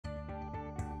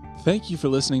Thank you for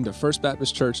listening to First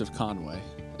Baptist Church of Conway.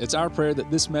 It's our prayer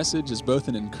that this message is both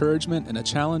an encouragement and a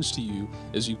challenge to you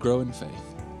as you grow in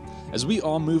faith. As we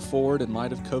all move forward in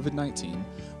light of COVID-19,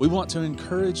 we want to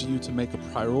encourage you to make a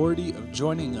priority of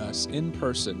joining us in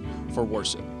person for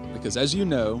worship. Because as you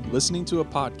know, listening to a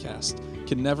podcast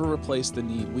can never replace the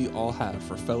need we all have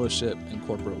for fellowship and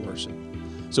corporate worship.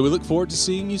 So we look forward to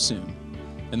seeing you soon.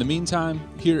 In the meantime,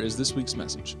 here is this week's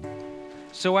message.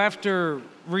 So after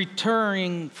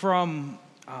returning from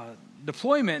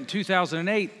deployment in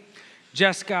 2008,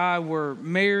 Jessica and I were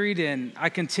married, and I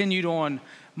continued on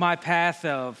my path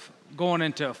of going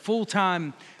into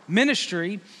full-time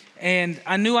ministry. And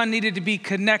I knew I needed to be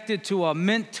connected to a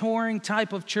mentoring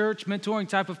type of church, mentoring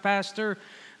type of pastor.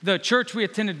 The church we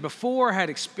attended before had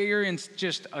experienced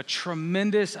just a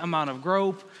tremendous amount of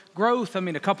growth.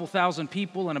 A couple thousand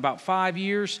people in about 5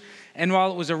 years. And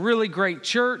while it was a really great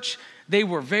church, they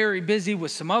were very busy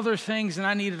with some other things, and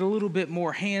I needed a little bit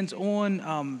more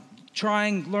hands-on,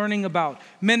 learning about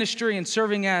ministry and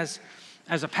serving as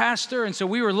a pastor. And so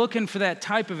we were looking for that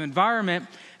type of environment.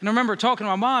 And I remember talking to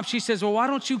my mom. She says, well, why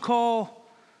don't you call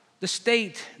the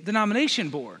state denomination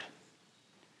board?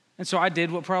 And so I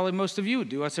did what probably most of you would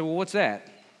do. I said, well, what's that?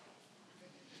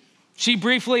 She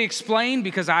briefly explained,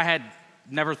 because I had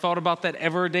never thought about that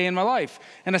ever a day in my life.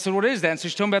 And I said, what is that? And so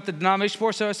she told me about the denomination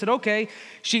board. So I said, okay.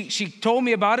 She told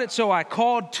me about it. So I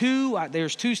called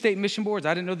there's two state mission boards.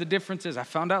 I didn't know the differences. I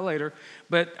found out later.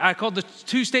 But I called the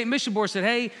two state mission boards, said,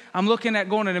 hey, I'm looking at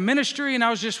going into ministry, and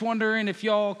I was just wondering if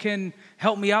y'all can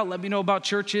help me out, let me know about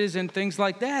churches and things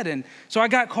like that. And so I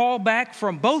got called back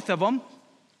from both of them.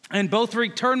 And both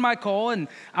returned my call, and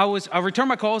I returned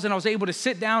my calls, and I was able to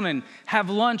sit down and have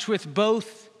lunch with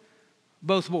both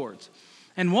boards.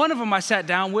 And one of them I sat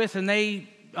down with, and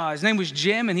his name was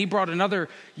Jim, and he brought another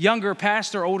younger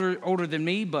pastor, older than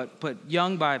me, but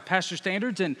young by pastor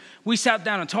standards. And we sat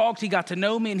down and talked. He got to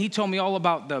know me, and he told me all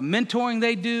about the mentoring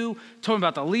they do, told me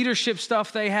about the leadership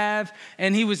stuff they have,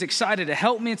 and he was excited to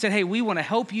help me and said, hey, we want to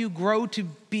help you grow to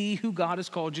be who God has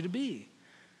called you to be.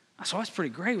 I said, that's pretty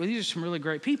great. Well, these are some really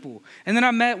great people. And then I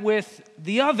met with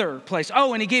the other place.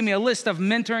 Oh, and he gave me a list of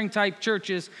mentoring type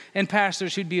churches and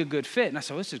pastors who'd be a good fit. And I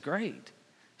said, this is great.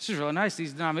 This is really nice.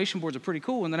 These denomination boards are pretty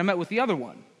cool. And then I met with the other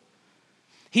one.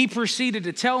 He proceeded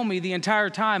to tell me the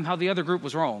entire time how the other group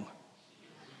was wrong.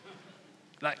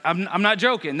 Like, I'm not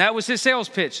joking. That was his sales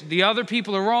pitch. The other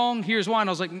people are wrong. Here's why. And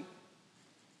I was like,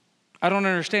 I don't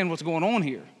understand what's going on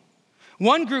here.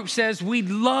 One group says,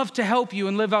 we'd love to help you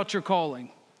and live out your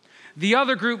calling. The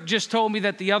other group just told me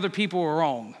that the other people were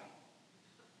wrong.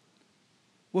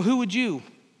 Well, who would you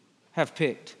have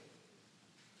picked?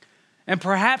 And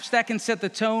perhaps that can set the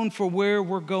tone for where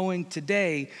we're going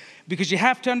today, because you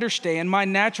have to understand my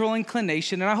natural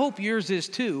inclination, and I hope yours is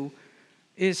too,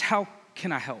 is how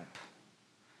can I help?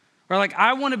 Or like,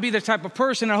 I want to be the type of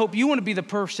person, I hope you want to be the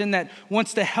person that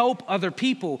wants to help other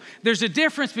people. There's a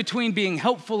difference between being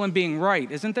helpful and being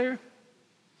right, isn't there?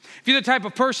 If you're the type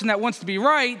of person that wants to be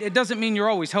right, it doesn't mean you're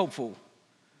always helpful.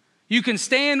 You can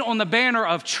stand on the banner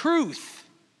of truth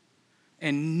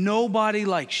and nobody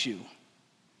likes you,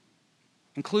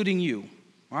 including you.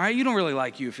 All right? You don't really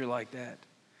like you if you're like that.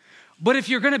 But if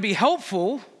you're going to be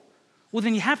helpful, well,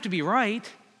 then you have to be right,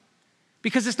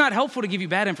 because it's not helpful to give you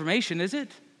bad information, is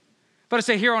it? But I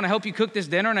say, here, I want to help you cook this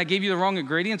dinner, and I gave you the wrong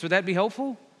ingredients. Would that be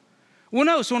helpful? Well,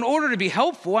 no. So in order to be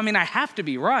helpful, I have to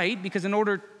be right, because in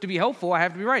order to be helpful, I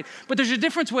have to be right. But there's a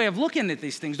different way of looking at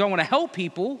these things. Do I want to help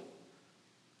people,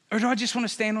 or do I just want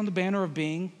to stand on the banner of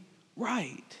being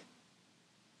right?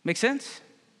 Make sense?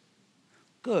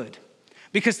 Good.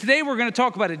 Because today we're going to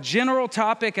talk about a general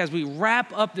topic as we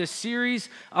wrap up this series.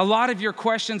 A lot of your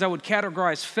questions I would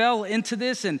categorize fell into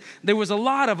this, and there was a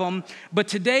lot of them. But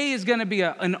today is going to be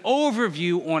an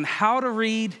overview on how to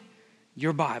read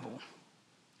your Bible.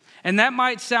 And that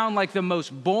might sound like the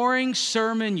most boring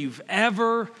sermon you've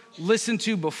ever listened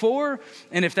to before.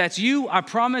 And if that's you, I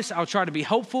promise I'll try to be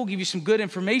helpful, give you some good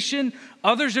information.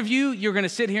 Others of you, you're going to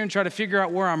sit here and try to figure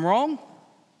out where I'm wrong.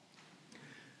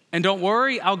 And don't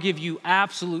worry, I'll give you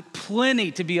absolute plenty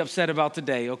to be upset about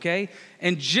today, okay?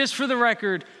 And just for the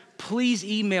record, please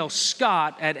email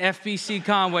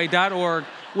scott@fbcconway.org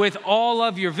with all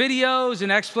of your videos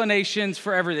and explanations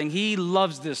for everything. He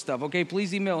loves this stuff, okay?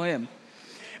 Please email him.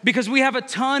 Because we have a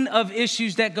ton of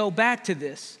issues that go back to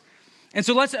this. And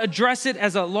so let's address it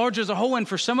as large as a whole. And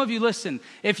for some of you, listen,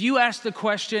 if you ask the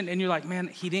question and you're like, man,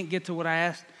 he didn't get to what I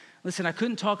asked. Listen, I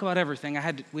couldn't talk about everything.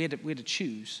 We had to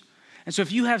choose. And so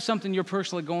if you have something you're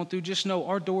personally going through, just know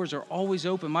our doors are always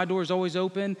open. My door is always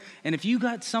open. And if you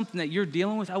got something that you're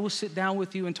dealing with, I will sit down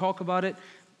with you and talk about it.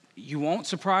 You won't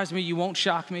surprise me. You won't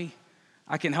shock me.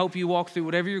 I can help you walk through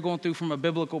whatever you're going through from a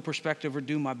biblical perspective or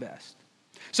do my best.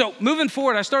 So moving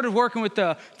forward, I started working with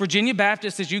the Virginia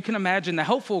Baptist, as you can imagine, the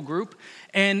Helpful Group,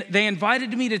 and they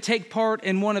invited me to take part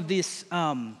in one of this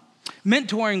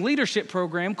mentoring leadership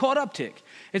program called Uptick.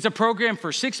 It's a program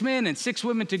for 6 men and 6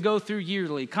 women to go through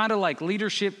yearly, kind of like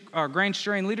leadership or Grand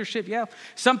Strain leadership,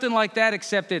 something like that,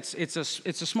 except it's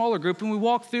a smaller group. And we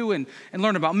walk through and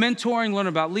learn about mentoring, learn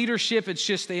about leadership. It's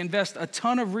just they invest a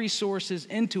ton of resources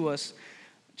into us,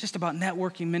 just about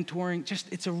networking, mentoring.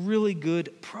 It's a really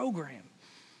good program.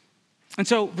 And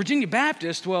so Virginia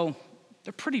Baptist, well,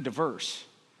 they're pretty diverse.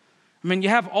 I mean, you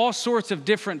have all sorts of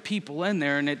different people in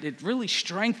there, and it really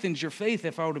strengthens your faith,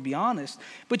 if I were to be honest.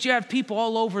 But you have people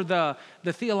all over the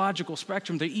theological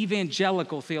spectrum, the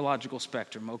evangelical theological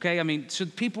spectrum, okay? I mean, so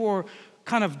people are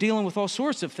kind of dealing with all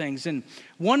sorts of things. And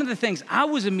one of the things I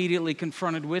was immediately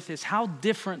confronted with is how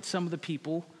different some of the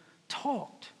people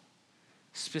talked.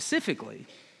 Specifically,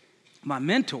 my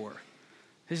mentor,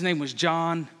 his name was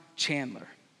John Chandler.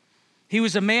 He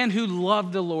was a man who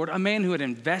loved the Lord, a man who had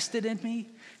invested in me,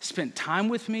 spent time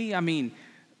with me. I mean,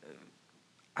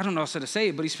 I don't know how to say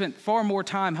it, but he spent far more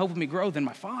time helping me grow than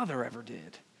my father ever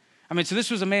did. I mean, so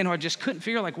this was a man who I just couldn't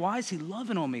figure, like, why is he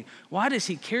loving on me? Why does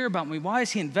he care about me? Why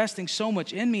is he investing so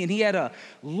much in me? And he had a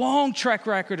long track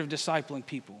record of discipling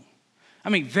people. I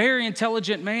mean, very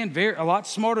intelligent man, a lot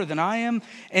smarter than I am.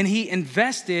 And he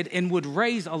invested and would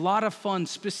raise a lot of funds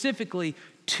specifically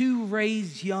to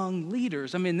raise young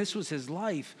leaders. I mean, this was his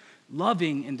life.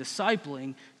 Loving and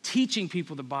discipling, teaching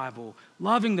people the Bible,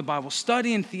 loving the Bible,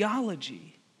 studying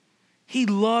theology. He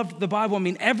loved the Bible. I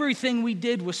mean, everything we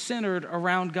did was centered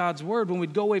around God's word. When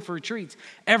we'd go away for retreats,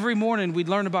 every morning we'd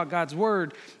learn about God's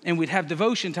word, and we'd have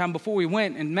devotion time before we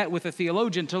went and met with a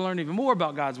theologian to learn even more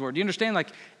about God's word. Do you understand? Like,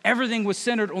 everything was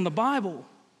centered on the Bible.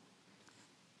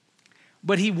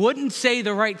 But he wouldn't say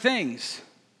the right things,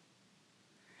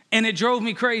 and it drove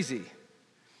me crazy.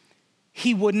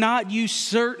 He would not use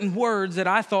certain words that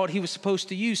I thought he was supposed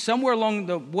to use. Somewhere along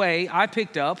the way, I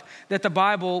picked up that the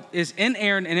Bible is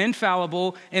inerrant and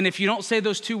infallible, and if you don't say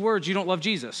those 2 words, you don't love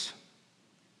Jesus.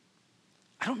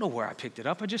 I don't know where I picked it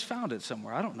up. I just found it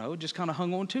somewhere. I don't know. It just kind of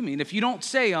hung on to me. And if you don't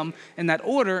say them in that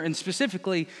order, and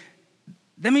specifically,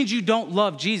 that means you don't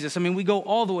love Jesus. I mean, we go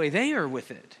all the way there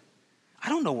with it. I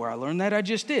don't know where I learned that. I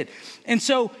just did. And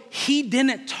so he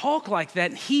didn't talk like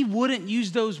that. He wouldn't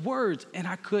use those words, and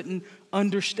I couldn't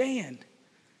understand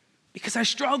because I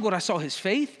struggled. I saw his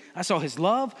faith. I saw his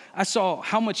love. I saw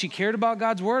how much he cared about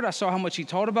God's word. I saw how much he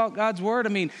taught about God's word. I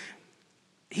mean,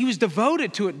 he was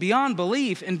devoted to it beyond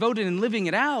belief and devoted in living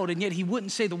it out, and yet he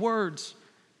wouldn't say the words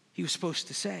he was supposed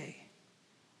to say.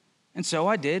 And so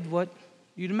I did what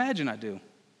you'd imagine I do.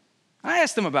 I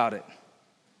asked him about it.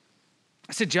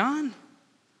 I said, John,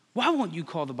 why won't you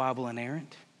call the Bible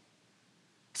inerrant?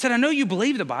 I said, I know you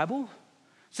believe the Bible.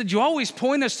 I said, you always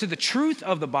point us to the truth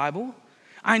of the Bible.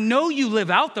 I know you live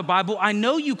out the Bible. I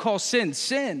know you call sin,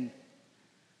 sin.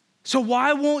 So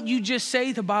why won't you just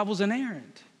say the Bible's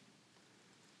inerrant?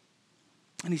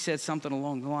 And he said something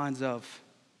along the lines of,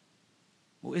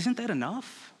 well, isn't that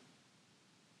enough?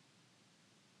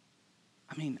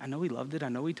 I mean, I know he loved it. I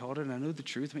know he taught it. I know the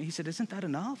truth. I mean, he said, isn't that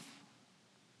enough?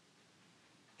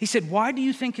 He said, why do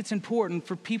you think it's important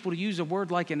for people to use a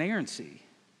word like inerrancy?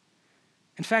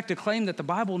 In fact, to claim that the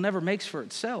Bible never makes for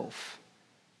itself.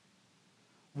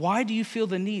 Why do you feel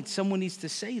the need someone needs to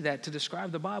say that to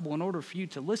describe the Bible in order for you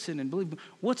to listen and believe?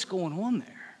 What's going on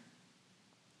there?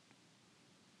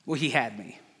 Well, he had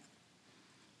me.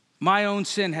 My own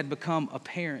sin had become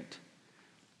apparent.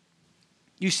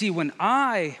 You see, when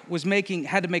I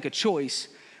had to make a choice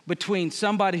between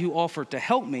somebody who offered to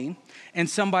help me and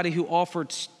somebody who offered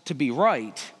to be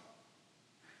right,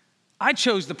 I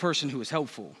chose the person who was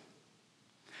helpful.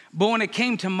 But when it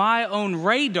came to my own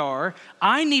radar,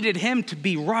 I needed him to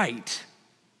be right.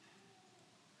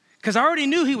 Because I already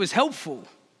knew he was helpful.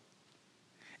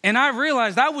 And I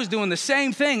realized I was doing the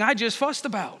same thing I just fussed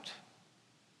about.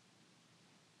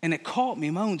 And it caught me.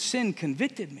 My own sin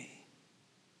convicted me.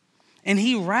 And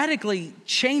he radically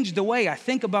changed the way I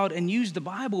think about and use the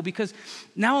Bible, because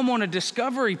now I'm on a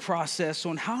discovery process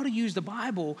on how to use the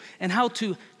Bible and how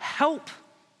to help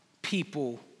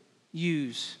people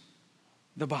use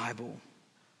the Bible.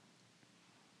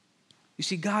 You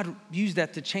see, God used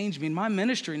that to change me. And my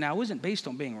ministry now isn't based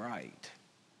on being right.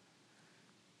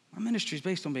 My ministry is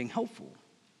based on being helpful,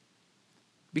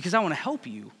 because I want to help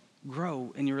you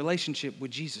grow in your relationship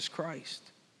with Jesus Christ.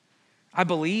 I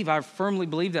firmly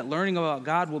believe that learning about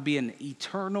God will be an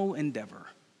eternal endeavor.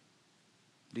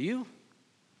 Do you?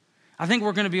 I think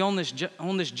we're going to be on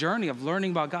this journey of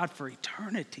learning about God for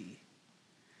eternity.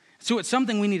 So it's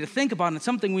something we need to think about and it's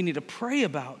something we need to pray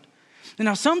about. And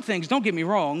now some things, don't get me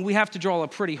wrong, we have to draw a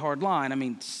pretty hard line. I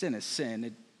mean, sin is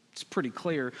sin. It's pretty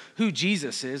clear who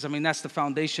Jesus is. I mean, that's the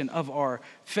foundation of our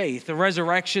faith. The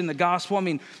resurrection, the gospel, I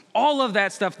mean, all of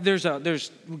that stuff, we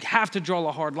have to draw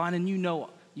a hard line, and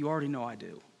you already know I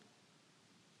do.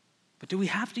 But do we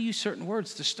have to use certain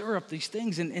words to stir up these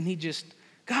things? And he just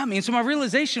got me. And so my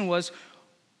realization was,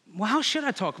 well, how should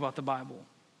I talk about the Bible?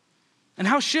 And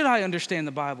how should I understand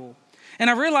the Bible? And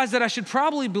I realized that I should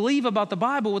probably believe about the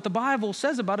Bible what the Bible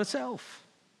says about itself.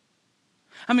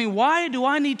 I mean, why do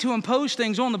I need to impose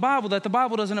things on the Bible that the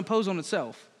Bible doesn't impose on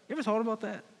itself? You ever thought about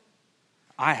that?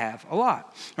 I have a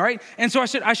lot, all right? And so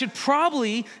I should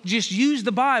probably just use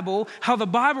the Bible how the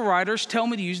Bible writers tell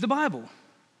me to use the Bible.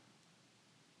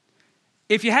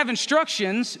 If you have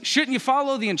instructions, shouldn't you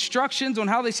follow the instructions on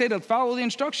how they say to follow the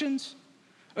instructions?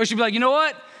 Or should you be like, you know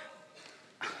what?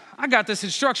 I got this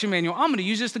instruction manual. I'm going to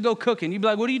use this to go cooking. You'd be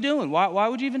like, what are you doing? Why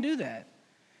would you even do that?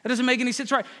 That doesn't make any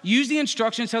sense, right? Use the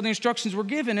instructions how the instructions were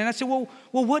given. And I said, well,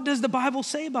 what does the Bible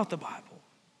say about the Bible?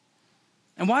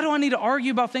 And why do I need to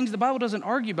argue about things the Bible doesn't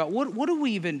argue about? What are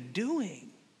we even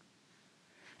doing?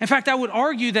 In fact, I would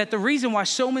argue that the reason why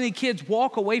so many kids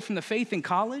walk away from the faith in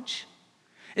college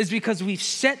is because we've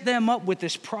set them up with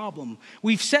this problem.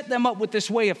 We've set them up with this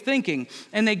way of thinking,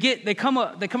 and they come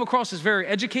across as very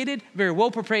educated, very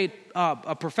well-prepared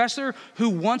a professor who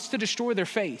wants to destroy their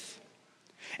faith.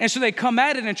 And so they come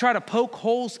at it and try to poke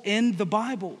holes in the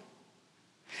Bible.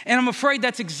 And I'm afraid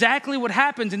that's exactly what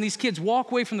happens, and these kids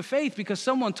walk away from the faith because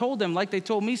someone told them, like they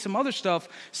told me some other stuff,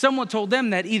 someone told them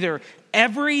that either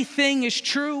everything is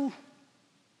true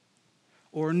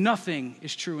or nothing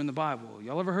is true in the Bible.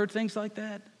 Y'all ever heard things like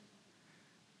that?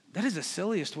 That is the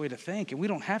silliest way to think, and we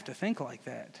don't have to think like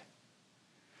that.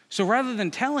 So rather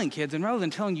than telling kids and rather than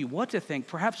telling you what to think,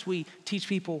 perhaps we teach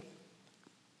people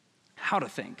how to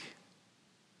think.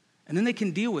 And then they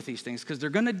can deal with these things because they're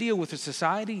going to deal with a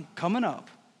society coming up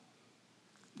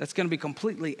that's going to be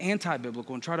completely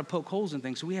anti-biblical and try to poke holes in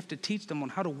things. So we have to teach them on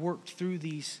how to work through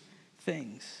these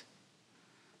things.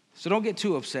 So don't get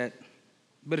too upset.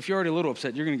 But if you're already a little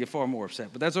upset, you're going to get far more upset.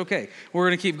 But that's okay. We're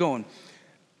going to keep going.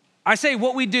 I say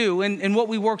what we do and what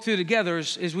we work through together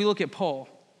is we look at Paul.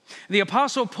 The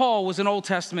Apostle Paul was an Old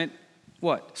Testament,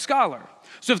 what? Scholar.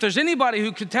 So if there's anybody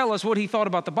who could tell us what he thought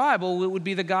about the Bible, it would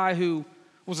be the guy who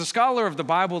was a scholar of the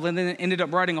Bible and then ended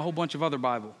up writing a whole bunch of other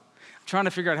Bible. I'm trying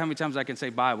to figure out how many times I can say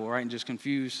Bible, right? And just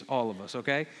confuse all of us,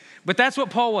 okay? But that's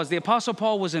what Paul was. The Apostle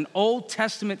Paul was an Old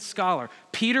Testament scholar.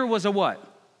 Peter was a what?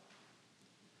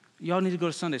 Y'all need to go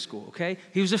to Sunday school, okay?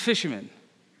 He was a fisherman.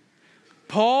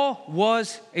 Paul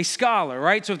was a scholar,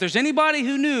 right? So if there's anybody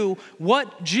who knew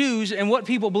what Jews and what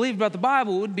people believed about the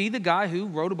Bible, it would be the guy who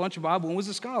wrote a bunch of Bible and was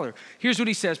a scholar. Here's what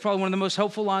he says, probably one of the most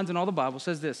helpful lines in all the Bible,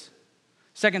 says this.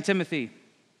 2 Timothy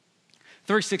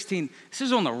 3:16. This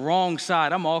is on the wrong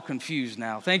side. I'm all confused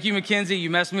now. Thank you, Mackenzie.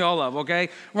 You messed me all up, okay?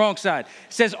 Wrong side.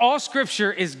 It says, all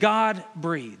scripture is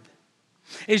God-breathed.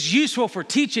 Is useful for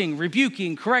teaching,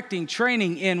 rebuking, correcting,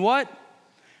 training in what?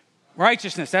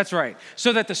 Righteousness, that's right.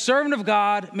 So that the servant of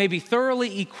God may be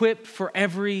thoroughly equipped for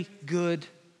every good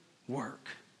work.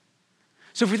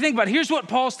 So if we think about it, here's what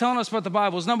Paul's telling us about the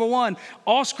Bible. Is number one,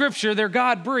 all scripture, they're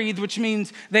God-breathed, which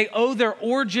means they owe their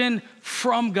origin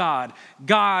from God.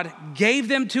 God gave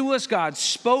them to us. God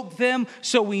spoke them.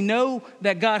 So we know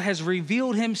that God has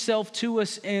revealed himself to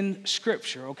us in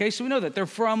scripture. Okay, so we know that they're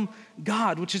from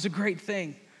God, which is a great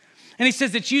thing. And he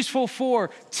says it's useful for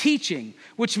teaching,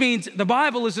 which means the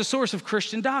Bible is the source of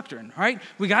Christian doctrine, right?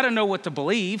 We got to know what to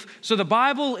believe. So the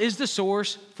Bible is the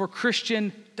source for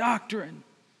Christian doctrine.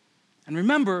 And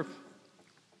remember,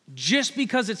 just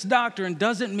because it's doctrine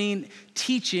doesn't mean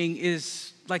teaching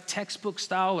is like textbook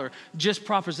style or just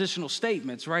propositional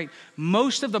statements, right?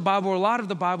 Most of the Bible, or a lot of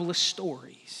the Bible, is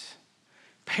stories,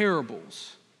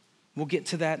 parables. We'll get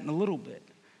to that in a little bit.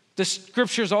 The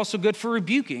scripture is also good for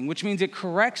rebuking, which means it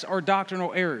corrects our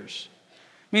doctrinal errors.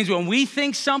 It means when we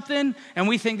think something and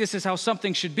we think this is how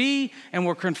something should be and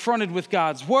we're confronted with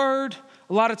God's word,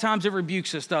 a lot of times it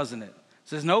rebukes us, doesn't it? It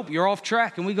says, nope, you're off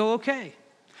track, and we go, okay.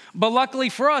 But luckily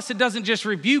for us, it doesn't just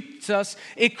rebuke us,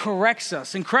 it corrects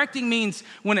us. And correcting means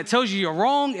when it tells you you're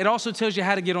wrong, it also tells you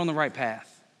how to get on the right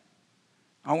path.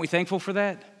 Aren't we thankful for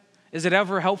that? Is it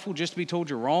ever helpful just to be told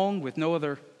you're wrong with no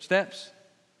other steps?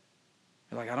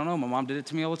 You're like, I don't know, my mom did it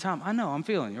to me all the time. I know, I'm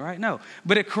feeling you, right? No.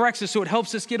 But it corrects us, so it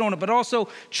helps us get on it. But also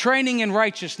training in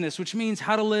righteousness, which means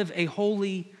how to live a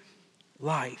holy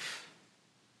life.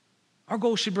 Our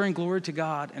goal should bring glory to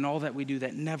God in all that we do.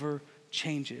 That never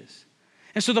changes.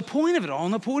 And so the point of it all,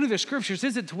 and the point of the scriptures,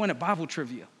 isn't to win at Bible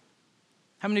trivia.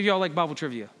 How many of y'all like Bible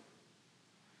trivia?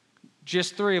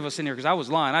 Just 3 of us in here, because I was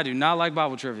lying. I do not like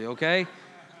Bible trivia, okay?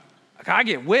 I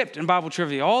get whipped in Bible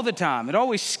trivia all the time. It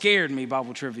always scared me,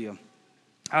 Bible trivia.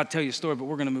 I'll tell you a story, but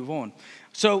we're going to move on.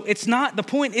 So the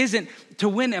point isn't to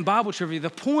win in Bible trivia. The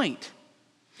point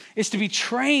is to be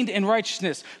trained in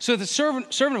righteousness so the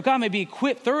servant of God may be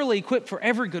thoroughly equipped for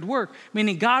every good work,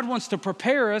 meaning God wants to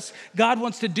prepare us. God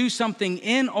wants to do something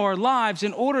in our lives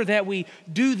in order that we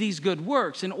do these good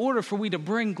works, in order for we to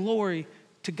bring glory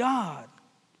to God.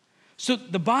 So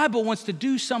the Bible wants to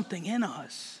do something in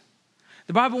us.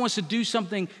 The Bible wants to do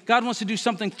something, God wants to do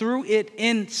something through it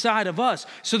inside of us.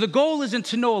 So the goal isn't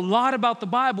to know a lot about the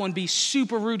Bible and be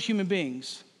super rude human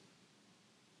beings.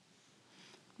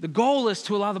 The goal is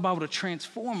to allow the Bible to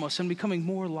transform us and becoming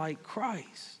more like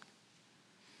Christ.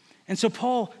 And so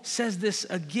Paul says this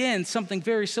again, something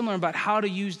very similar about how to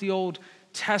use the Old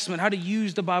Testament, how to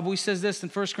use the Bible. He says this in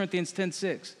 1 Corinthians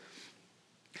 10:6.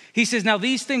 He says, now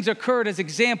these things occurred as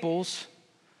examples.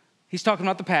 He's talking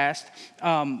about the past,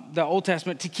 the Old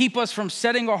Testament, to keep us from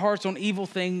setting our hearts on evil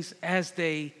things as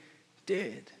they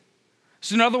did.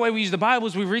 So another way we use the Bible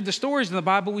is we read the stories in the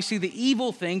Bible, we see the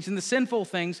evil things and the sinful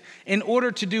things in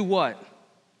order to do what?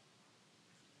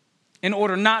 In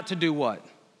order not to do what?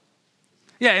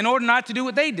 Yeah, in order not to do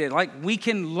what they did. Like we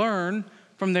can learn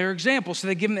from their examples. So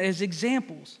they give them as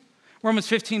examples. Romans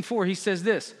 15:4, he says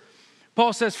this.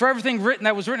 Paul says, for everything written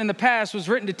that was written in the past was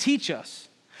written to teach us,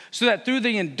 so that through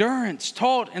the endurance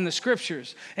taught in the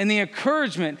scriptures and the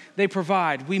encouragement they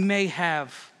provide, we may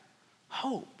have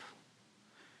hope.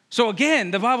 So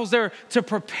again, the Bible's there to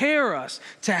prepare us,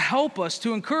 to help us,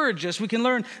 to encourage us. We can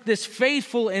learn this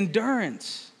faithful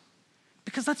endurance.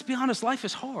 Because let's be honest, life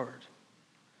is hard.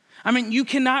 I mean, you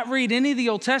cannot read any of the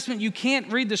Old Testament. You can't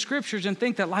read the scriptures and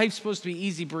think that life's supposed to be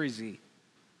easy breezy.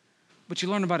 But you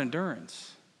learn about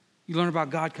endurance. You learn about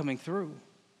God coming through.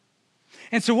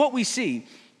 And so what we see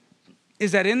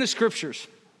is that in the scriptures,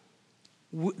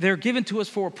 they're given to us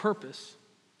for a purpose.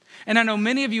 And I know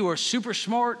many of you are super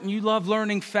smart and you love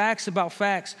learning facts about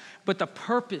facts, but the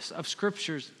purpose of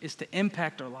scriptures is to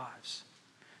impact our lives,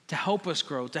 to help us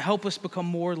grow, to help us become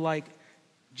more like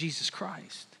Jesus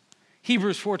Christ.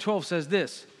 Hebrews 4:12 says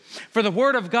this, for the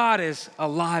word of God is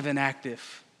alive and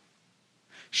active,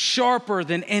 sharper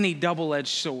than any double-edged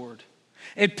sword.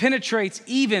 It penetrates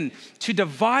even to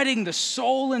dividing the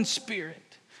soul and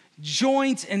spirit,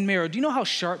 joints and marrow. Do you know how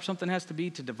sharp something has to be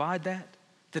to divide that?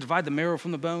 To divide the marrow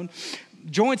from the bone?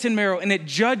 Joints and marrow, and it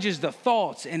judges the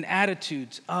thoughts and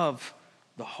attitudes of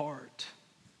the heart.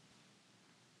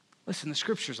 Listen, the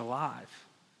scripture's alive.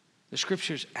 The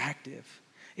scripture's active.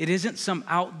 It isn't some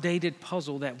outdated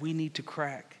puzzle that we need to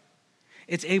crack.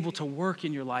 It's able to work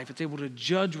in your life. It's able to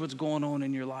judge what's going on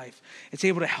in your life. It's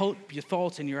able to help your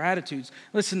thoughts and your attitudes.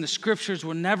 Listen, the scriptures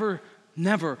were never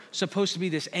supposed to be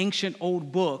this ancient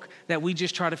old book that we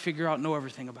just try to figure out and know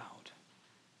everything about.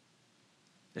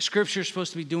 The scripture is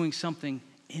supposed to be doing something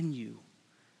in you.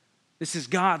 This is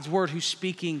God's word who's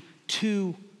speaking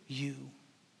to you.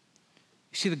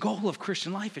 You see, the goal of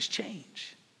Christian life is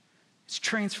change. It's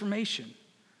transformation.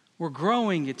 We're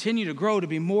growing, continue to grow to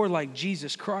be more like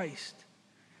Jesus Christ.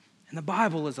 And the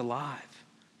Bible is alive.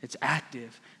 It's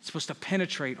active. It's supposed to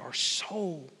penetrate our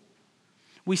soul.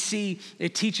 We see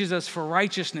it teaches us for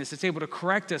righteousness. It's able to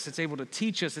correct us. It's able to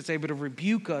teach us. It's able to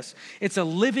rebuke us. It's a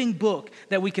living book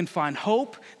that we can find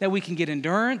hope, that we can get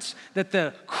endurance, that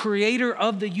the creator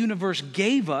of the universe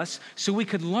gave us so we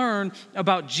could learn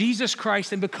about Jesus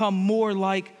Christ and become more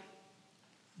like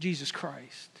Jesus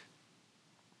Christ.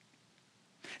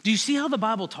 Do you see how the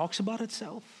Bible talks about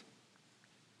itself?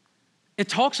 It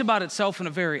talks about itself in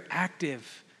a very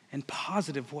active and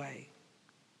positive way.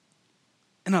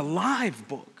 An alive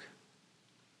book.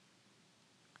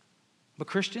 But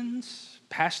Christians,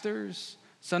 pastors,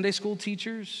 Sunday school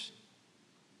teachers,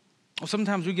 well,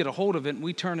 sometimes we get a hold of it and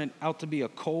we turn it out to be a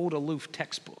cold, aloof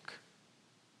textbook.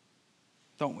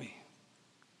 Don't we?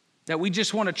 That we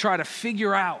just want to try to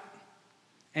figure out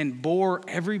and bore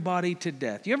everybody to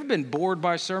death. You ever been bored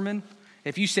by a sermon?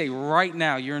 If you say right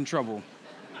now, you're in trouble.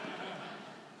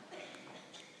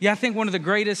 Yeah, I think one of the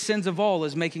greatest sins of all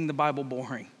is making the Bible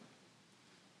boring.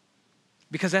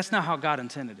 Because that's not how God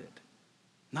intended it.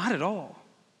 Not at all.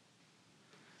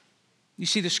 You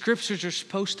see, the scriptures are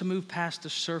supposed to move past the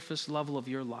surface level of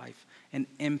your life and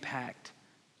impact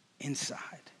inside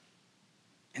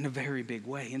in a very big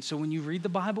way. And so when you read the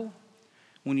Bible,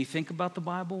 when you think about the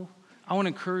Bible, I want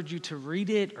to encourage you to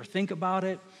read it or think about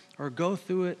it or go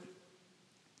through it.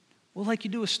 Well, like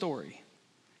you do a story.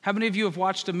 How many of you have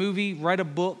watched a movie, read a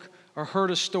book, or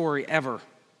heard a story ever?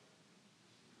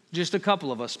 Just a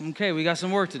couple of us. Okay, we got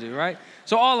some work to do, right?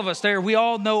 So all of us there, we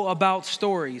all know about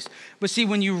stories. But see,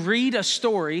 when you read a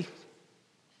story,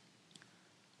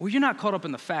 well, you're not caught up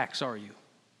in the facts, are you?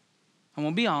 I'm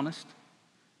going to be honest.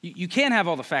 You can't have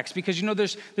all the facts because,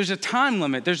 there's a time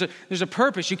limit. There's a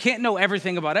purpose. You can't know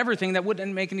everything about everything. That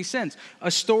wouldn't make any sense.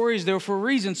 A story is there for a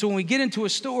reason. So when we get into a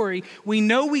story, we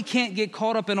know we can't get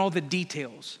caught up in all the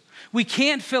details. We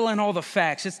can't fill in all the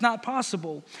facts. It's not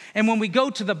possible. And when we go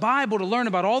to the Bible to learn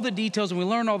about all the details and we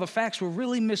learn all the facts, we're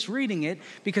really misreading it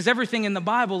because everything in the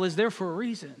Bible is there for a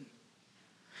reason.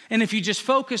 And if you just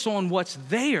focus on what's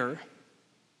there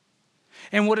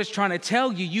and what it's trying to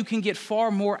tell you, you can get far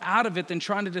more out of it than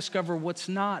trying to discover what's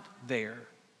not there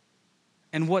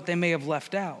and what they may have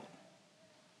left out.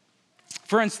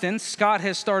 For instance, Scott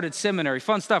has started seminary.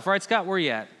 Fun stuff, right, Scott? Where are you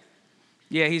at?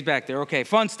 Yeah, he's back there. Okay,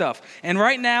 fun stuff. And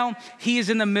right now, he is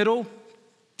in the middle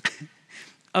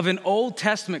of an Old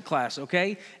Testament class,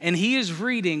 okay? And he is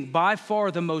reading by far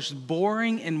the most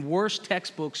boring and worst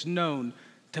textbooks known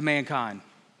to mankind.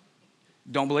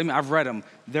 Don't believe me? I've read them.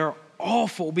 They're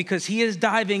awful because he is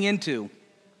diving into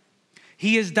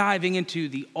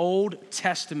the Old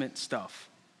Testament stuff,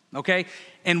 okay?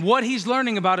 And what he's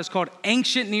learning about is called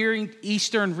ancient Near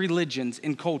Eastern religions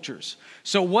and cultures.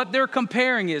 So what they're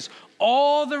comparing is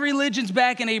all the religions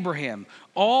back in Abraham,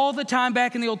 all the time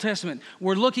back in the Old Testament.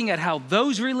 We're looking at how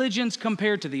those religions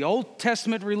compare to the Old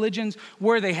Testament religions,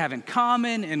 where they have in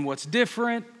common and what's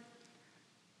different.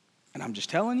 And I'm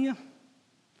just telling you,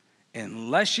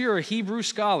 unless you're a Hebrew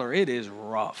scholar, it is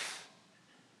rough.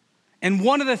 And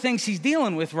one of the things he's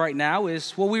dealing with right now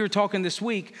is, well, we were talking this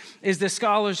week, is the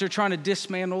scholars are trying to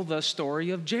dismantle the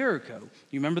story of Jericho.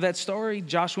 You remember that story,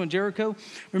 Joshua and Jericho?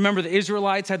 Remember the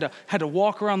Israelites had to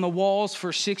walk around the walls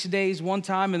for 6 days one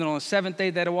time, and then on the seventh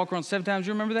day they had to walk around 7 times.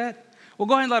 You remember that? Well,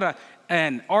 go ahead and let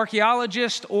an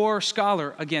archaeologist or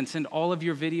scholar, again, send all of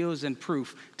your videos and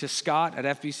proof to Scott at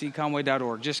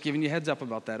fbcconway.org. Just giving you a heads up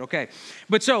about that, okay?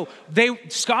 But so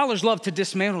scholars love to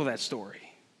dismantle that story.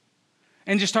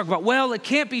 And just talk about, well, it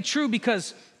can't be true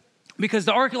because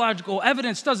the archaeological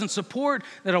evidence doesn't support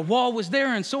that a wall was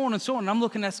there and so on and so on. And I'm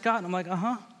looking at Scott and I'm like,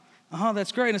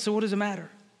 that's great. And I said, what does it matter?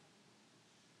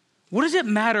 What does it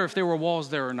matter if there were walls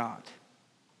there or not?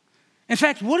 In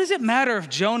fact, what does it matter if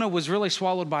Jonah was really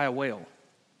swallowed by a whale?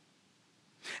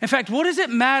 In fact, what does it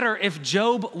matter if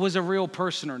Job was a real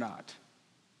person or not?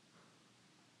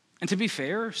 And to be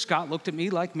fair, Scott looked at me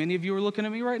like many of you are looking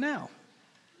at me right now.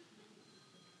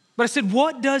 But I said,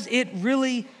 what does it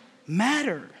really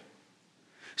matter?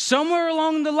 Somewhere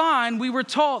along the line, we were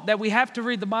taught that we have to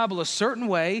read the Bible a certain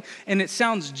way, and it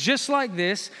sounds just like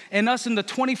this, and us in the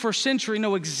 21st century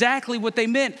know exactly what they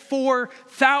meant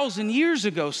 4,000 years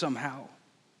ago somehow.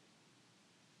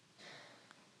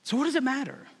 So what does it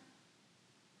matter?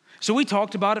 So we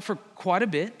talked about it for quite a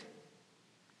bit,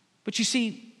 but you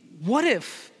see, what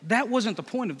if that wasn't the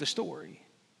point of the story?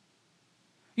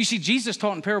 You see, Jesus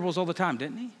taught in parables all the time,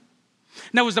 didn't he?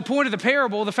 Now, was the point of the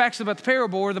parable, the facts about the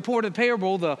parable, or the point of the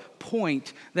parable, the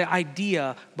point, the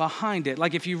idea behind it?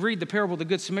 Like if you read the parable of the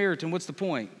Good Samaritan, what's the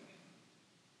point?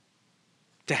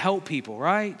 To help people,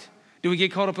 right? Do we get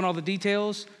caught up in all the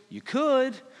details? You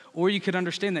could, or you could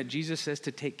understand that Jesus says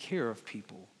to take care of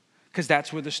people, because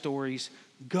that's where the story's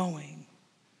going.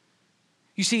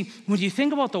 You see, when you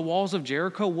think about the walls of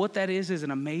Jericho, what that is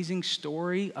an amazing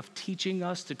story of teaching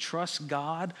us to trust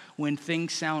God when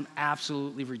things sound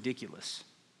absolutely ridiculous.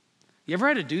 You ever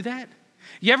had to do that?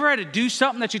 You ever had to do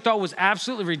something that you thought was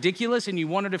absolutely ridiculous and you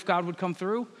wondered if God would come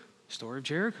through? Story of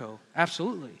Jericho,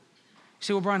 absolutely. You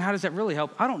say, well, Brian, how does that really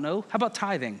help? I don't know. How about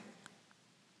tithing?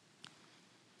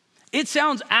 It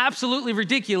sounds absolutely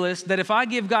ridiculous that if I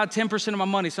give God 10% of my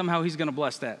money, somehow he's going to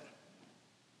bless that.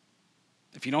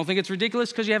 If you don't think it's ridiculous,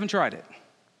 because you haven't tried it.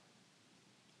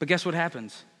 But guess what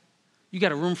happens? You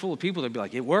got a room full of people that be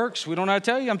like, it works. We don't know how to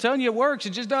tell you. I'm telling you it works. It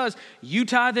just does. You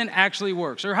tithe and actually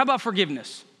works. Or how about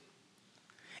forgiveness?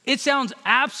 It sounds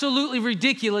absolutely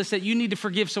ridiculous that you need to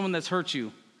forgive someone that's hurt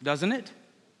you, doesn't it?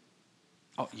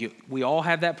 Oh, we all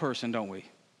have that person, don't we?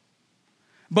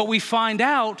 But we find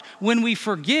out when we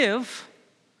forgive,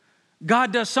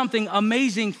 God does something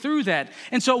amazing through that.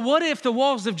 And so what if the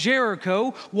walls of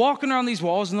Jericho, walking around these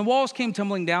walls, and the walls came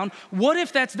tumbling down, what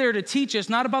if that's there to teach us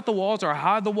not about the walls or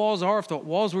how the walls are, if the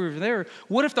walls were there?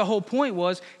 What if the whole point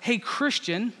was, hey,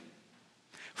 Christian,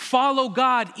 follow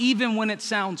God even when it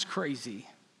sounds crazy?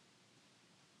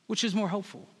 Which is more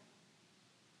helpful?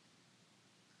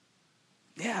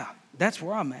 Yeah, that's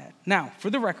where I'm at. Now,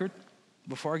 for the record,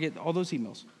 before I get all those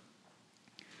emails,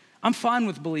 I'm fine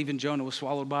with believing Jonah was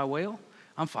swallowed by a whale.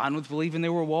 I'm fine with believing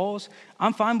there were walls.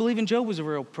 I'm fine believing Job was a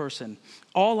real person.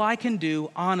 All I can do,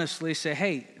 honestly, is say,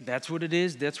 hey, that's what it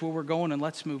is. That's where we're going, and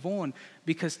let's move on.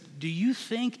 Because do you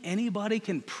think anybody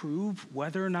can prove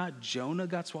whether or not Jonah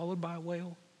got swallowed by a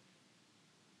whale?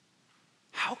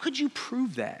 How could you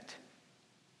prove that?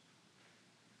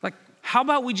 Like, how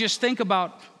about we just think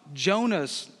about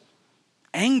Jonah's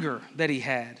anger that he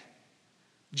had?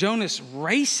 Jonah's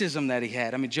racism that he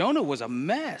had. I mean, Jonah was a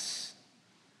mess.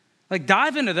 Like,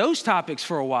 dive into those topics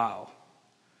for a while.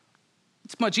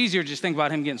 It's much easier to just think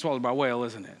about him getting swallowed by a whale,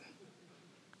 isn't it?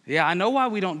 Yeah, I know why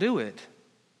we don't do it.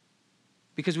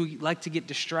 Because we like to get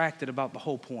distracted about the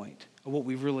whole point of what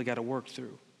we've really got to work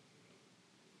through.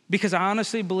 Because I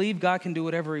honestly believe God can do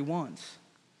whatever he wants.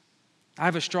 I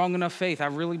have a strong enough faith. I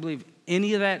really believe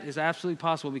any of that is absolutely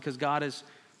possible because God is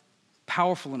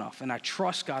powerful enough, and I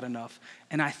trust God enough.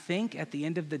 And I think at the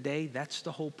end of the day, that's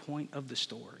the whole point of the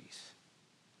stories.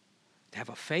 To have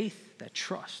a faith that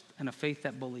trusts and a faith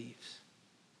that believes.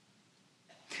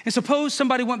 And suppose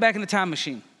somebody went back in the time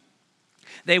machine.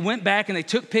 They went back and they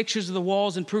took pictures of the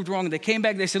walls and proved wrong. And they came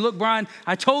back and they said, look, Brian,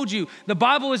 I told you the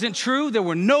Bible isn't true. There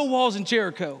were no walls in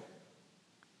Jericho.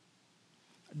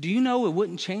 Do you know it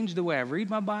wouldn't change the way I read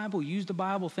my Bible, use the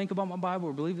Bible, think about my Bible,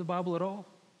 or believe the Bible at all?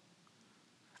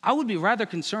 I would be rather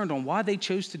concerned on why they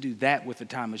chose to do that with the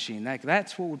time machine.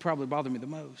 That's what would probably bother me the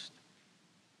most.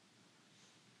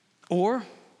 Or,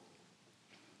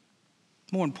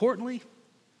 more importantly,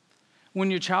 when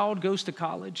your child goes to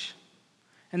college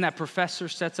and that professor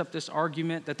sets up this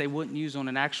argument that they wouldn't use on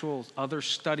an actual other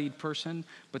studied person,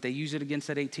 but they use it against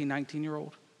that 18,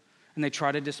 19-year-old, and they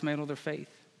try to dismantle their faith.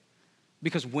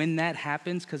 Because when that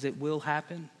happens, because it will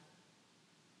happen,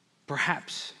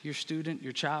 perhaps your student,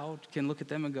 your child, can look at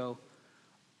them and go,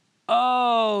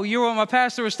 oh, you're what my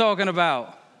pastor was talking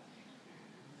about.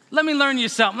 Let me learn you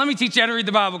something. Let me teach you how to read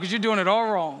the Bible because you're doing it all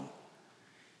wrong.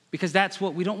 Because that's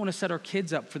what we don't want to set our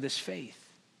kids up for, this faith,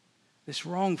 this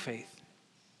wrong faith.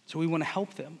 So we want to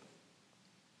help them.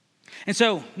 And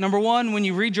so, number one, when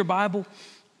you read your Bible,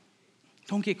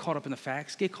 don't get caught up in the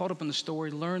facts. Get caught up in the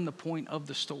story. Learn the point of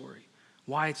the story,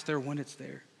 why it's there, when it's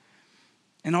there.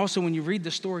 And also, when you read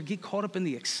the story, get caught up in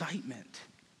the excitement.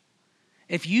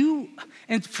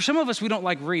 And for some of us, we don't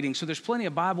like reading, so there's plenty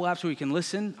of Bible apps where you can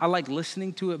listen. I like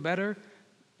listening to it better.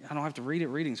 I don't have to read it.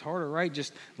 Reading's harder, right?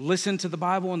 Just listen to the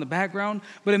Bible in the background.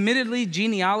 But admittedly,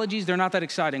 genealogies, they're not that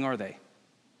exciting, are they?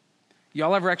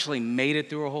 Y'all ever actually made it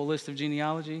through a whole list of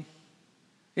genealogy?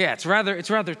 Yeah, it's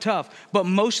rather tough. But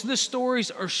most of the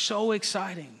stories are so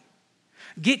exciting.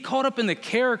 Get caught up in the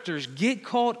characters. Get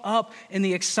caught up in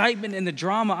the excitement and the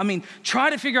drama. I mean, try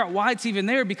to figure out why it's even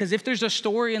there, because if there's a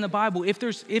story in the Bible, if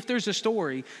there's a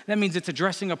story, that means it's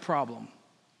addressing a problem,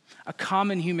 a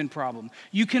common human problem.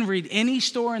 You can read any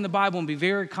story in the Bible and be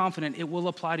very confident it will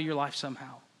apply to your life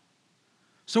somehow.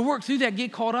 So work through that.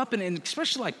 Get caught up in it, and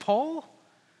especially like Paul.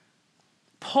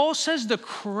 Paul says the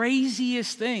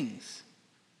craziest things.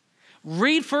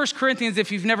 Read 1 Corinthians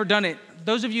if you've never done it.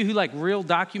 Those of you who like real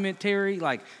documentaries,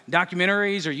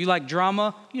 or you like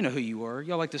drama, you know who you are.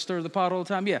 Y'all like to stir the pot all the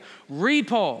time. Yeah, read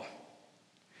Paul.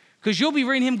 Because you'll be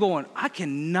reading him going, I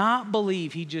cannot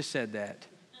believe he just said that.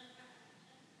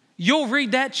 You'll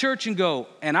read that church and go,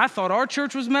 and I thought our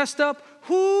church was messed up.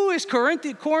 Who is church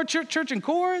in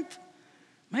Corinth?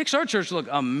 Makes our church look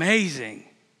amazing.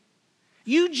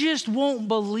 You just won't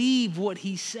believe what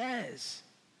he says.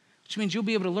 Which means you'll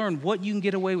be able to learn what you can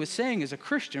get away with saying as a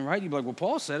Christian, right? You'll be like, well,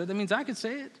 Paul said it. That means I can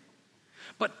say it.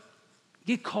 But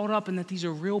get caught up in that these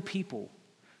are real people,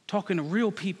 talking to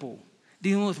real people,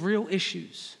 dealing with real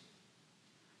issues.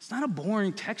 It's not a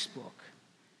boring textbook.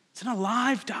 It's an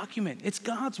alive document. It's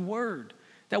God's word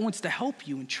that wants to help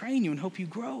you and train you and help you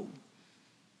grow.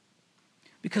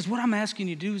 Because what I'm asking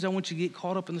you to do is I want you to get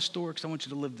caught up in the story because I want you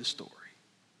to live the story.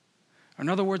 Or in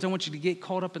other words, I want you to get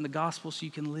caught up in the gospel so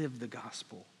you can live the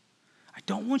gospel. I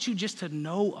don't want you just to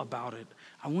know about it.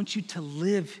 I want you to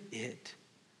live it.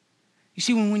 You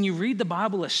see, when you read the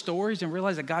Bible as stories and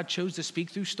realize that God chose to speak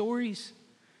through stories,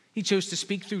 he chose to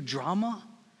speak through drama,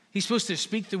 he's supposed to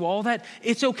speak through all that,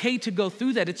 it's okay to go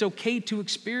through that. It's okay to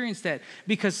experience that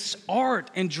because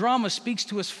art and drama speaks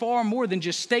to us far more than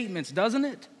just statements, doesn't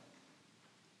it?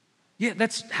 Yeah,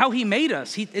 that's how he made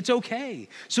us. It's okay.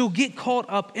 So get caught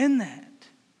up in that.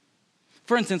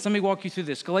 For instance, let me walk you through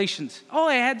this. Galatians. Oh,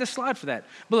 I had the slide for that.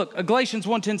 But look, Galatians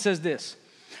 1:10 says this.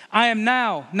 I am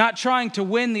now not trying to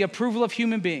win the approval of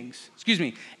human beings.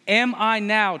 Am I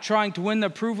now trying to win the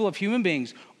approval of human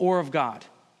beings or of God?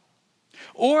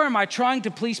 Or am I trying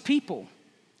to please people?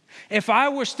 If I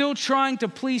were still trying to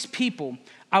please people,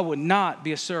 I would not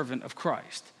be a servant of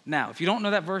Christ. Now, if you don't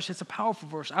know that verse, it's a powerful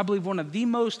verse. I believe one of the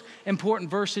most important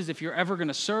verses if you're ever going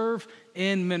to serve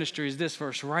in ministry is this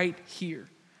verse right here.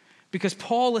 Because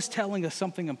Paul is telling us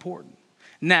something important.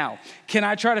 Now, can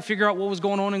I try to figure out what was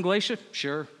going on in Galatia?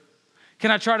 Sure.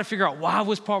 Can I try to figure out why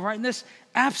was Paul writing this?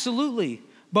 Absolutely.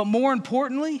 But more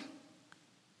importantly,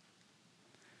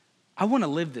 I want to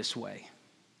live this way.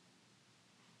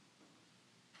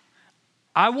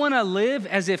 I want to live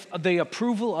as if the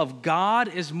approval of God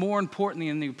is more important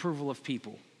than the approval of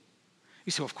people.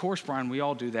 You say, of course, Brian, we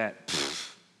all do that.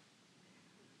 Pfft.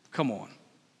 Come on.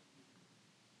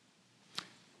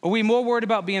 Are we more worried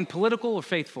about being political or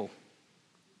faithful?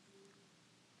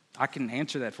 I can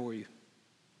answer that for you.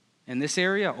 In this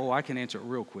area, I can answer it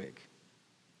real quick.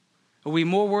 Are we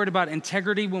more worried about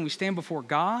integrity when we stand before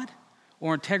God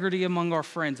or integrity among our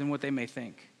friends and what they may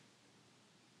think?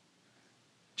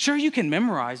 Sure, you can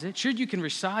memorize it. Sure, you can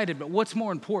recite it. But what's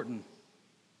more important?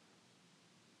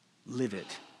 Live it.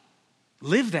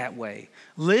 Live that way.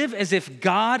 Live as if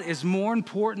God is more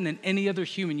important than any other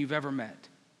human you've ever met.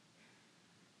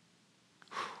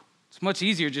 It's much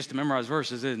easier just to memorize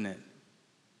verses, isn't it?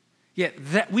 Yet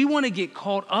that we want to get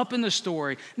caught up in the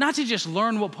story, not to just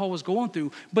learn what Paul was going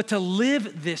through, but to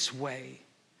live this way,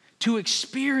 to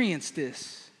experience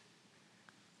this.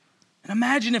 And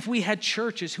imagine if we had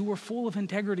churches who were full of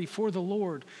integrity for the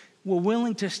Lord, were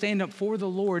willing to stand up for the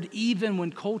Lord even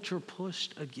when culture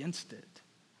pushed against it.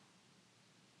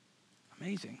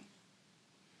 Amazing.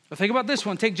 But think about this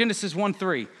one. Take Genesis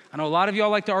 1:3. I know a lot of y'all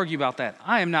like to argue about that.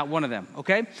 I am not one of them,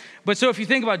 okay? But so if you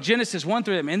think about Genesis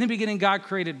 1:3, in the beginning God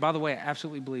created, by the way, I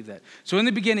absolutely believe that. So in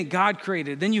the beginning God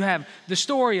created. Then you have the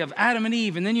story of Adam and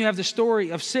Eve, and then you have the story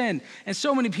of sin. And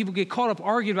so many people get caught up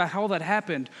arguing about how that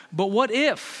happened. But what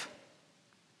if?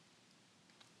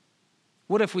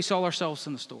 What if we saw ourselves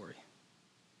in the story?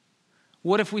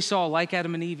 What if we saw, like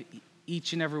Adam and Eve,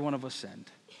 each and every one of us sinned?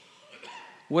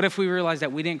 What if we realized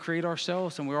that we didn't create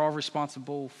ourselves and we're all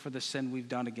responsible for the sin we've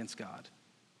done against God?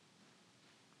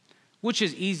 Which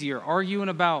is easier, arguing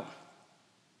about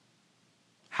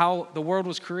how the world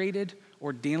was created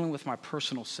or dealing with my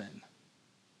personal sin?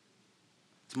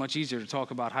 It's much easier to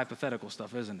talk about hypothetical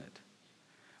stuff, isn't it?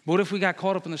 But what if we got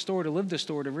caught up in the story to live the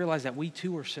story to realize that we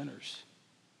too are sinners?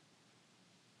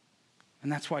 And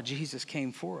that's why Jesus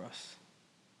came for us.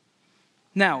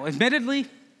 Now, admittedly,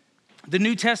 the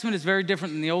New Testament is very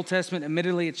different than the Old Testament.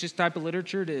 Admittedly, it's just type of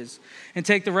literature it is. And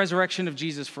take the resurrection of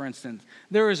Jesus, for instance.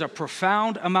 There is a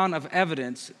profound amount of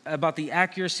evidence about the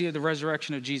accuracy of the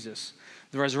resurrection of Jesus.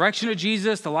 The resurrection of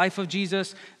Jesus, the life of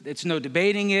Jesus, it's no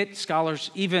debating it. Scholars,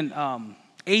 even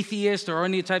atheists or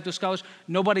any type of scholars,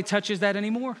 nobody touches that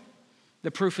anymore.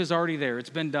 The proof is already there. It's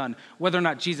been done. Whether or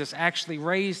not Jesus actually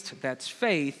raised, that's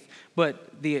faith.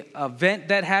 But the event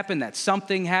that happened, that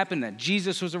something happened, that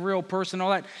Jesus was a real person,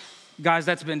 all that, guys,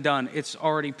 that's been done. It's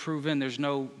already proven.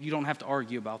 You don't have to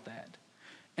argue about that.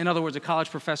 In other words, a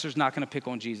college professor's not going to pick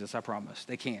on Jesus, I promise.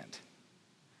 They can't.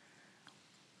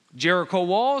 Jericho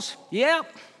walls, yeah.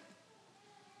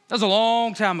 That was a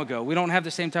long time ago. We don't have the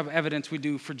same type of evidence we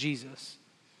do for Jesus.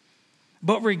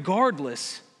 But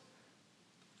regardless,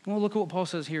 well, look at what Paul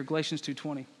says here, Galatians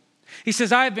 2:20. He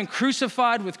says, I have been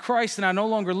crucified with Christ, and I no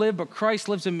longer live, but Christ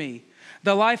lives in me.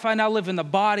 The life I now live in the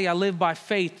body, I live by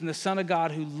faith in the Son of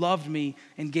God who loved me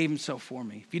and gave himself for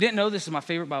me. If you didn't know, this is my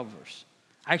favorite Bible verse.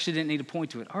 I actually didn't need to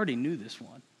point to it. I already knew this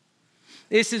one.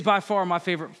 This is by far my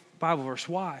favorite Bible verse.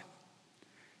 Why?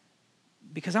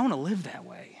 Because I want to live that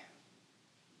way.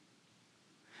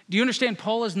 Do you understand?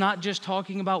 Paul is not just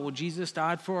talking about, well, Jesus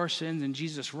died for our sins and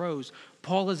Jesus rose.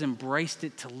 Paul has embraced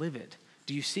it to live it.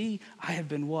 Do you see? I have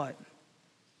been what?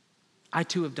 I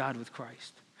too have died with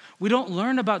Christ. We don't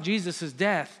learn about Jesus'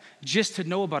 death just to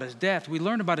know about his death. We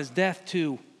learn about his death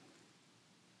to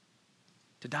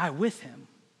die with him,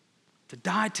 to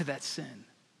die to that sin.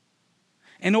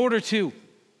 In order to,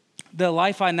 the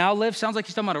life I now live, sounds like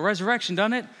he's talking about a resurrection,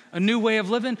 doesn't it? A new way of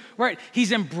living, right?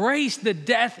 He's embraced the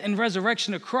death and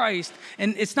resurrection of Christ.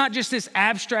 And it's not just this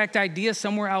abstract idea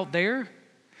somewhere out there.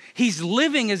 He's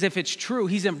living as if it's true.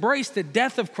 He's embraced the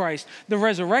death of Christ, the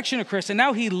resurrection of Christ, and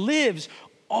now he lives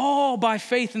all by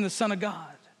faith in the Son of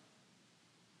God.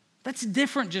 That's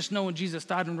different just knowing Jesus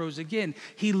died and rose again.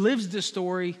 He lives the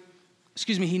story,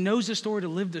 he knows the story to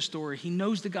live the story. He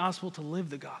knows the gospel to live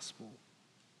the gospel.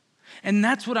 And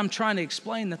that's what I'm trying to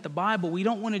explain, that the Bible, we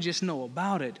don't want to just know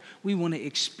about it. We want to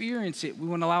experience it. We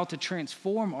want to allow it to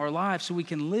transform our lives so we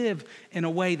can live in a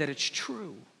way that it's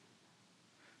true.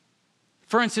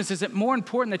 For instance, is it more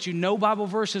important that you know Bible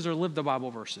verses or live the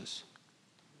Bible verses?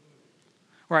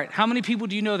 Right. How many people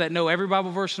do you know that know every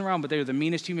Bible verse around, but they're the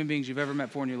meanest human beings you've ever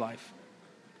met for in your life?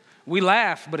 We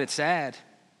laugh, but it's sad.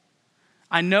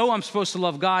 I know I'm supposed to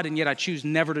love God, and yet I choose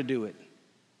never to do it.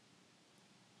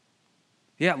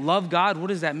 Yeah, love God, what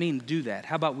does that mean? Do that.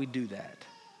 How about we do that?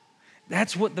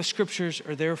 That's what the scriptures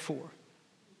are there for.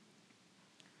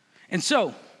 And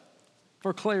so,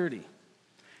 for clarity,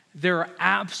 there are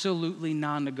absolutely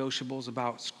non-negotiables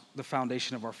about the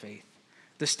foundation of our faith,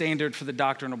 the standard for the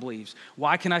doctrine of beliefs.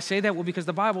 Why can I say that? Well, because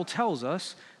the Bible tells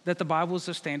us that the Bible is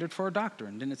the standard for our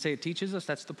doctrine. Didn't it say it teaches us?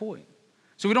 That's the point.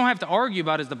 So we don't have to argue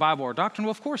about is the Bible our doctrine?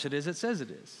 Well, of course it is. It says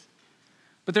it is.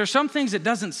 But there are some things it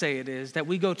doesn't say it is that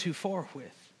we go too far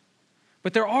with.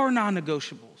 But there are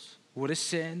non-negotiables. What is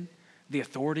sin? The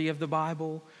authority of the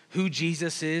Bible, who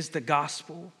Jesus is, the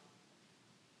gospel.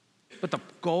 But the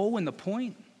goal and the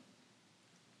point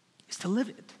is to live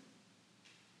it.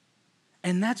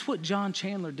 And that's what John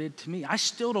Chandler did to me. I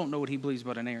still don't know what he believes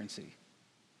about inerrancy.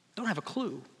 Don't have a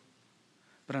clue.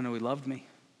 But I know he loved me.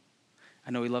 I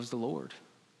know he loves the Lord.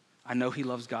 I know he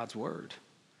loves God's word.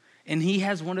 And he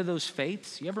has one of those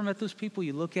faiths. You ever met those people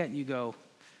you look at and you go,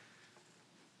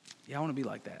 yeah, I want to be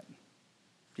like that.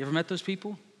 You ever met those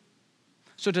people?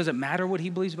 So does it matter what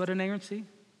he believes about inerrancy?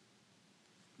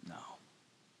 No.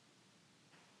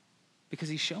 Because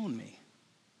he's shown me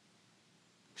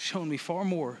far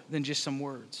more than just some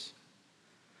words.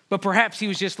 But perhaps he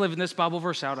was just living this Bible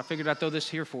verse out. I figured I'd throw this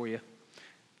here for you.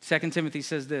 2 Timothy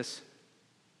says this.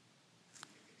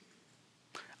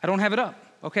 I don't have it up.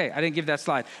 Okay, I didn't give that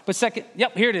slide. But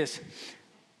here it is.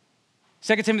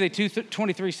 2 Timothy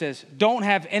 2:23 says, don't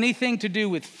have anything to do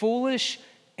with foolish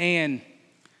and,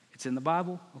 it's in the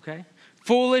Bible, okay?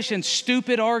 Foolish and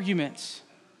stupid arguments,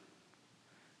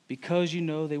 because you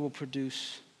know they will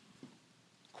produce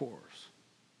quarrels.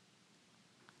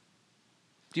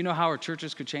 Do you know how our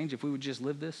churches could change if we would just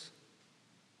live this?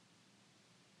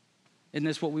 Isn't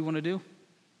this what we want to do?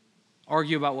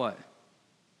 Argue about what?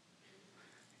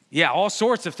 Yeah, all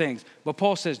sorts of things. But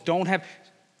Paul says, don't have.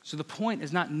 So the point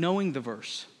is not knowing the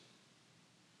verse.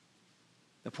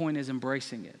 The point is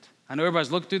embracing it. I know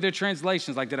everybody's looked through their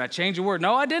translations like, did I change a word?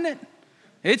 No, I didn't.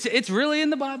 It's really in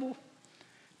the Bible.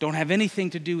 Don't have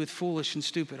anything to do with foolish and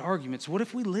stupid arguments. What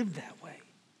if we lived that way?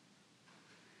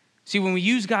 See, when we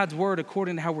use God's word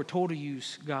according to how we're told to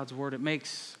use God's word, it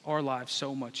makes our lives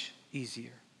so much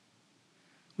easier.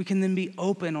 We can then be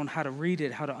open on how to read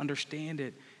it, how to understand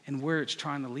it, and where it's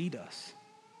trying to lead us.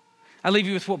 I leave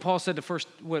you with what Paul said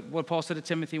what Paul said to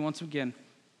Timothy once again.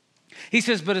 He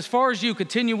says, but as far as you,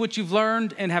 continue what you've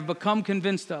learned and have become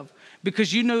convinced of,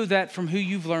 because you know that from who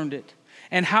you've learned it,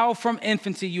 and how from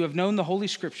infancy you have known the Holy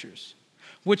Scriptures,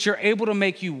 which are able to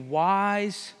make you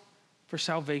wise for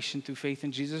salvation through faith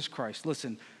in Jesus Christ.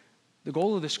 Listen, the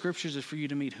goal of the Scriptures is for you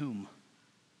to meet whom?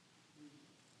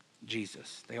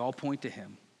 Jesus. They all point to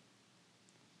him.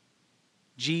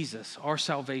 Jesus, our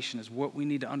salvation, is what we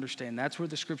need to understand. That's where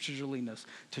the Scriptures are leading us,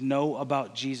 to know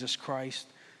about Jesus Christ,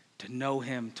 to know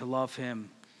him, to love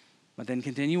him. But then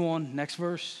continue on, next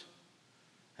verse.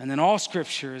 And then all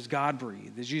Scripture is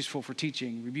God-breathed, is useful for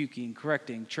teaching, rebuking,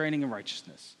 correcting, training in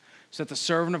righteousness, so that the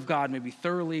servant of God may be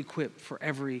thoroughly equipped for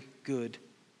every good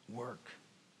work.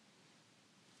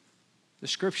 The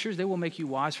Scriptures, they will make you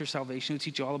wise for salvation. It will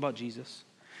teach you all about Jesus.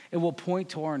 It will point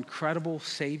to our incredible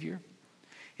Savior.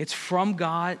 It's from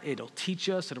God. It'll teach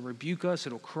us. It'll rebuke us.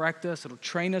 It'll correct us. It'll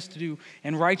train us to do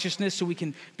in righteousness so we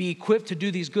can be equipped to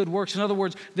do these good works. In other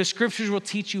words, the Scriptures will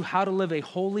teach you how to live a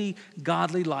holy,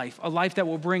 godly life, a life that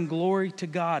will bring glory to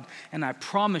God. And I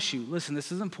promise you, listen,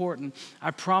 this is important. I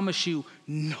promise you,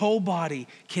 nobody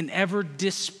can ever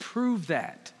disprove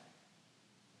that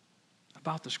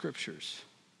about the Scriptures.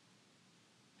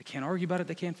 They can't argue about it.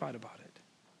 They can't fight about it.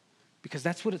 Because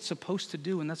that's what it's supposed to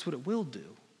do, and that's what it will do.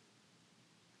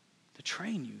 To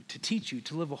train you, to teach you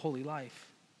to live a holy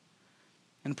life.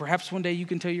 And perhaps one day you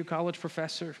can tell your college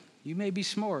professor, you may be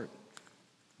smart,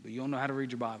 but you don't know how to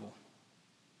read your Bible.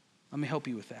 Let me help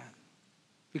you with that.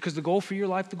 Because the goal for your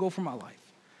life, the goal for my life,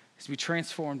 is to be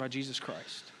transformed by Jesus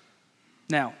Christ.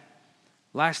 Now,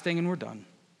 last thing and we're done.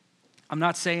 I'm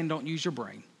not saying don't use your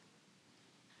brain.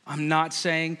 I'm not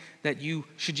saying that you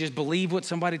should just believe what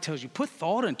somebody tells you. Put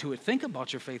thought into it. Think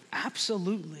about your faith.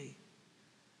 Absolutely.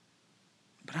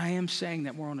 But I am saying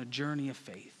that we're on a journey of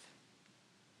faith.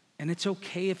 And it's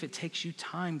okay if it takes you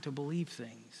time to believe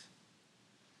things.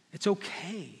 It's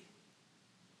okay.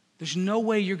 There's no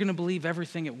way you're going to believe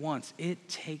everything at once. It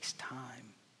takes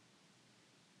time.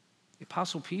 The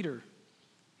Apostle Peter,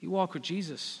 he walked with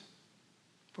Jesus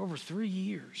for over 3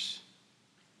 years.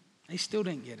 He still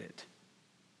didn't get it.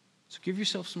 So give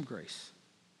yourself some grace.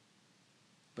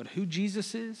 But who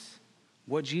Jesus is,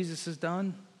 what Jesus has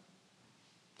done,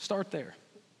 start there.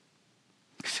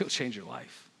 Because he'll change your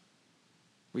life.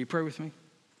 Will you pray with me?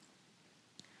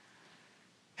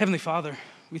 Heavenly Father,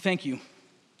 we thank you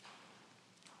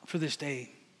for this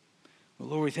day. Well,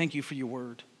 Lord, we thank you for your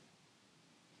word.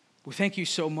 We thank you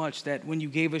so much that when you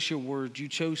gave us your word, you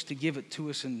chose to give it to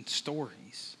us in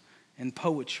stories and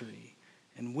poetry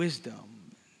and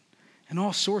wisdom and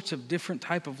all sorts of different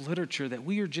type of literature that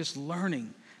we are just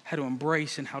learning how to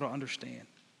embrace and how to understand.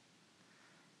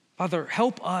 Father,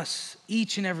 help us,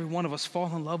 each and every one of us,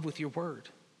 fall in love with your word.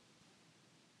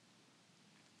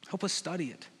 Help us study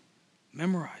it,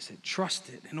 memorize it, trust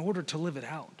it in order to live it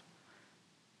out.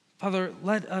 Father,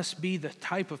 let us be the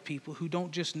type of people who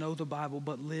don't just know the Bible,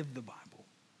 but live the Bible.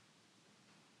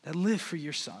 That live for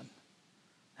your Son.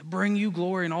 That bring you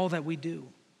glory in all that we do.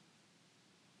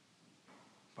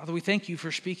 Father, we thank you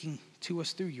for speaking to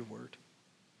us through your word.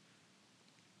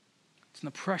 It's in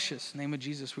the precious name of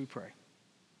Jesus we pray.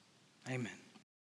 Amen.